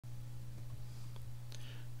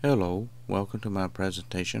Hello, welcome to my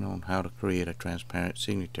presentation on how to create a transparent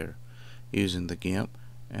signature using the Gimp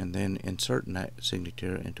and then inserting that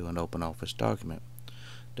signature into an OpenOffice document.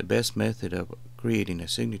 The best method of creating a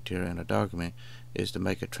signature in a document is to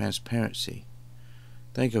make a transparency.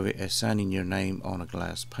 Think of it as signing your name on a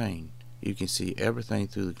glass pane. You can see everything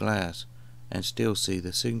through the glass and still see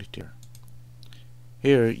the signature.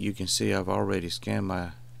 Here you can see I've already scanned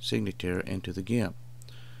my signature into the Gimp.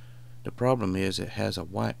 The problem is it has a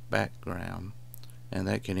white background and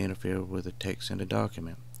that can interfere with the text in the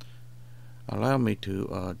document. Allow me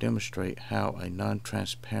to demonstrate how a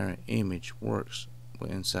non-transparent image works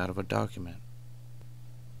inside of a document.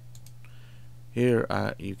 Here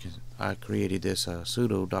I created this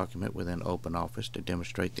pseudo document within OpenOffice to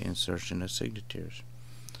demonstrate the insertion of signatures.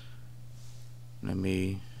 There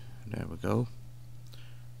we go.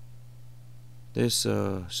 This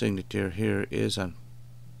signature here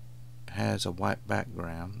has a white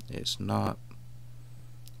background. It's not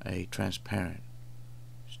a transparent.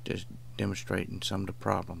 It's just demonstrating some of the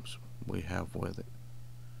problems we have with it,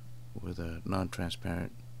 with a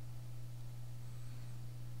non-transparent.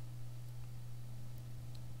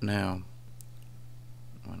 Now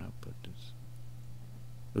when I put this,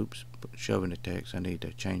 shoving the text, I need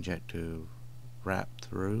to change that to wrap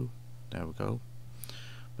through. There we go.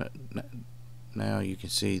 But now you can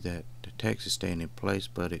see that the text is staying in place,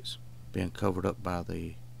 but it's being covered up by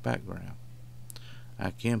the background. I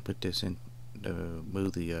can put this in to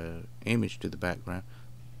move the image to the background,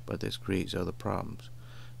 but this creates other problems.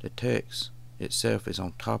 The text itself is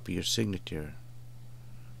on top of your signature.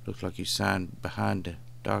 Looks like you signed behind the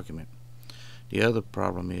document. The other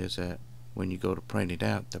problem is that when you go to print it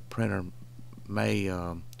out, the printer may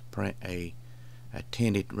print a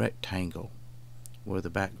tinted rectangle where the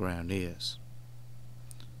background is,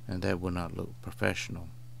 and that will not look professional.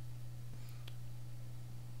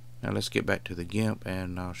 Now let's get back to the Gimp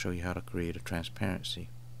and I'll show you how to create a transparency.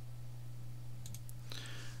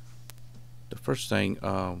 The first thing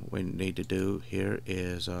we need to do here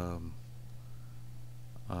is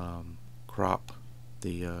crop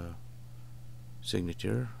the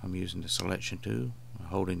signature. I'm using the selection tool,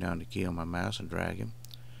 holding down the key on my mouse and dragging.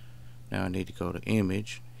 Now I need to go to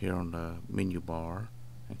Image here on the menu bar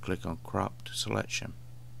and click on Crop to Selection.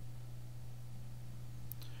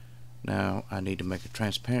 Now I need to make a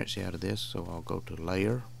transparency out of this, so I'll go to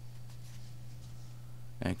Layer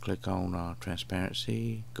and click on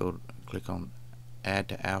Transparency. Click on Add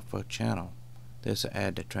to Alpha Channel. This will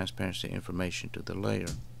add the transparency information to the layer.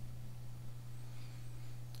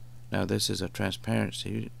 Now this is a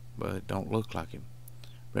transparency, but it don't look like it.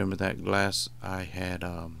 Remember that glass I had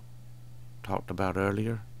talked about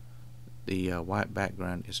earlier? The white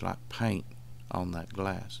background is like paint on that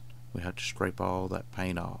glass. We have to scrape all that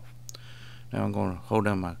paint off. Now I'm going to hold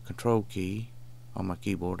down my control key on my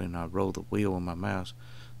keyboard and I roll the wheel on my mouse.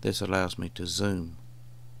 This allows me to zoom.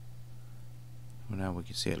 Well, now we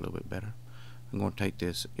can see it a little bit better. I'm going to take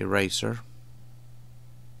this eraser.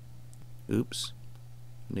 Oops.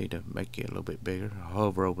 Need to make it a little bit bigger. I'll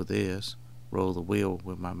hover over this, roll the wheel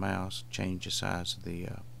with my mouse, change the size of the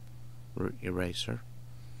eraser.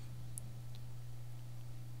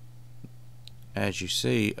 As you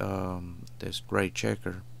see, this gray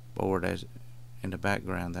checker board as in the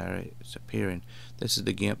background there, it's appearing. This is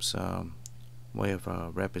the Gimp's way of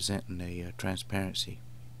representing the transparency.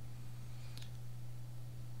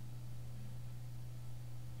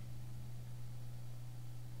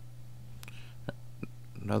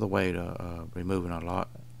 Another way to removing a lot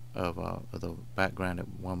of the background at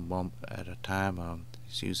one bump at a time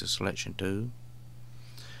is use the selection tool,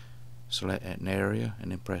 select an area, and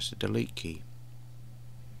then press the delete key.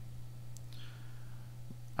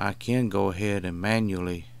 I can go ahead and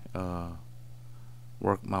manually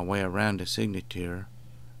work my way around the signature,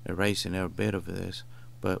 erasing every bit of this,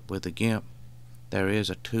 but with the Gimp there is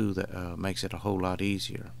a tool that makes it a whole lot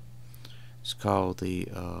easier. It's called the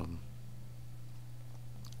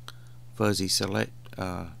fuzzy select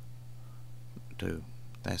tool.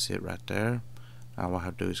 That's it right there. All I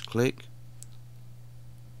have to do is click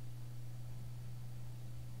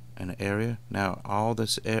an area. Now all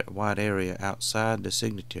this white area outside the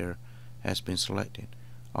signature has been selected.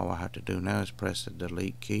 All I have to do now is press the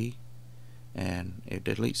delete key and it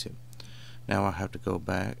deletes it. Now I have to go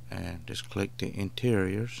back and just click the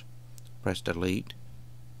interiors, press delete,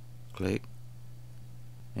 click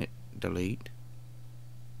it, delete,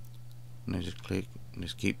 and then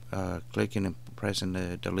just keep clicking and pressing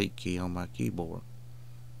the delete key on my keyboard.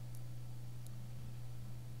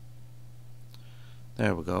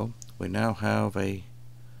 There we go. We now have a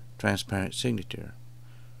transparent signature.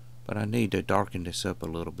 but I need to darken this up a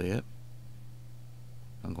little bit.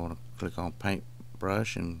 I'm going to click on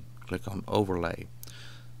paintbrush and click on overlay,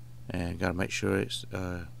 and got to make sure it's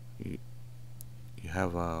you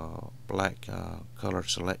have a black color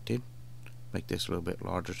selected. Make this a little bit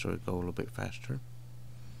larger so it go a little bit faster.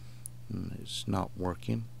 And it's not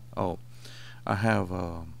working. Oh, I have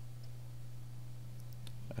a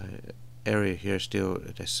area here still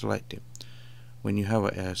that's selected. When you have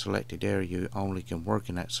a selected area, you only can work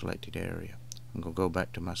in that selected area. I'm going to go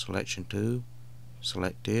back to my selection tool,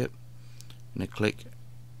 select it, and then click.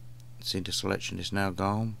 See, the selection is now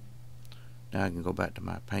gone. Now I can go back to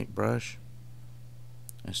my paintbrush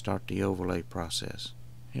and start the overlay process.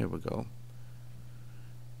 Here we go.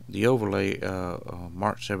 The overlay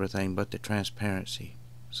marks everything but the transparency,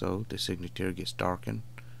 so the signature gets darkened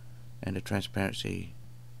and the transparency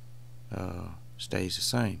stays the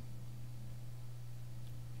same.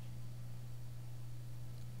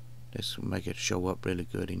 This will make it show up really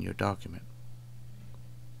good in your document.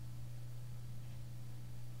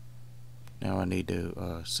 Now I need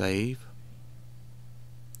to save.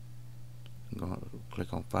 I'm going to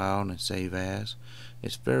click on File and Save As.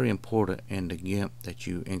 It's very important in the Gimp that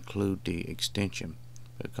you include the extension,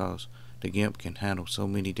 because the Gimp can handle so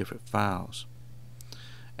many different files,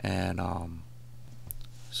 and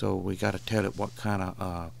so we got to tell it what kind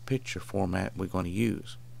of picture format we're going to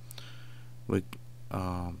use. We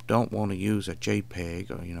don't want to use a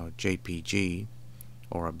JPEG or JPG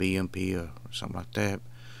or a BMP or something like that,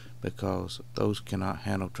 because those cannot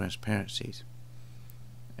handle transparencies,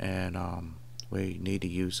 and we need to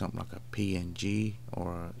use something like a PNG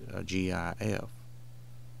or a GIF,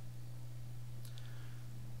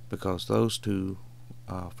 because those two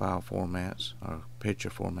file formats or picture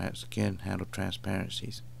formats can handle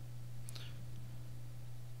transparencies.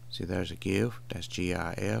 See, there's a GIF, that's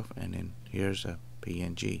GIF, and then here's a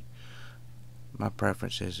PNG. My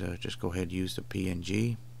preference is just go ahead and use the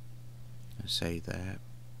PNG and save that.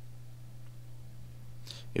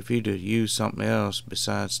 If you'd use something else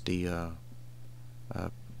besides the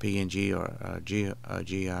PNG or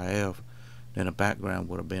GIF, then a background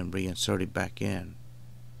would have been reinserted back in.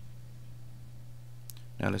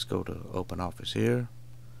 Now let's go to OpenOffice here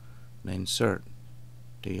and insert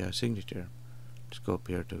the signature. Let's go up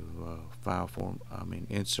here to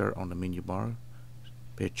insert on the menu bar,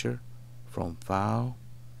 picture, from file.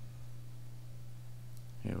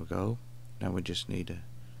 Here we go. Now we just need to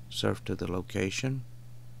surf to the location.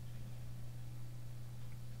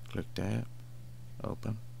 Click that,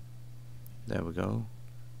 open. There we go.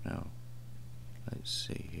 Now let's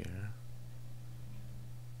see here.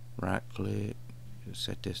 Right click,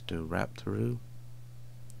 set this to wrap through.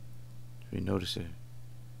 If you notice, the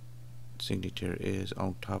signature is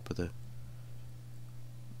on top of the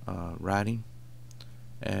writing,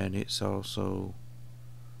 and it's also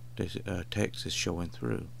this text is showing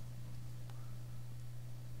through.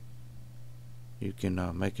 You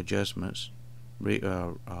can make adjustments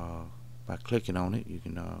by clicking on it. You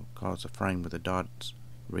can cause a frame with the dots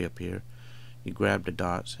reappear. You grab the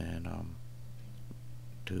dots and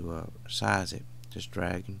to size it, just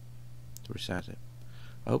dragging to resize it.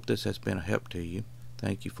 I hope this has been a help to you.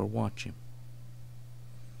 Thank you for watching.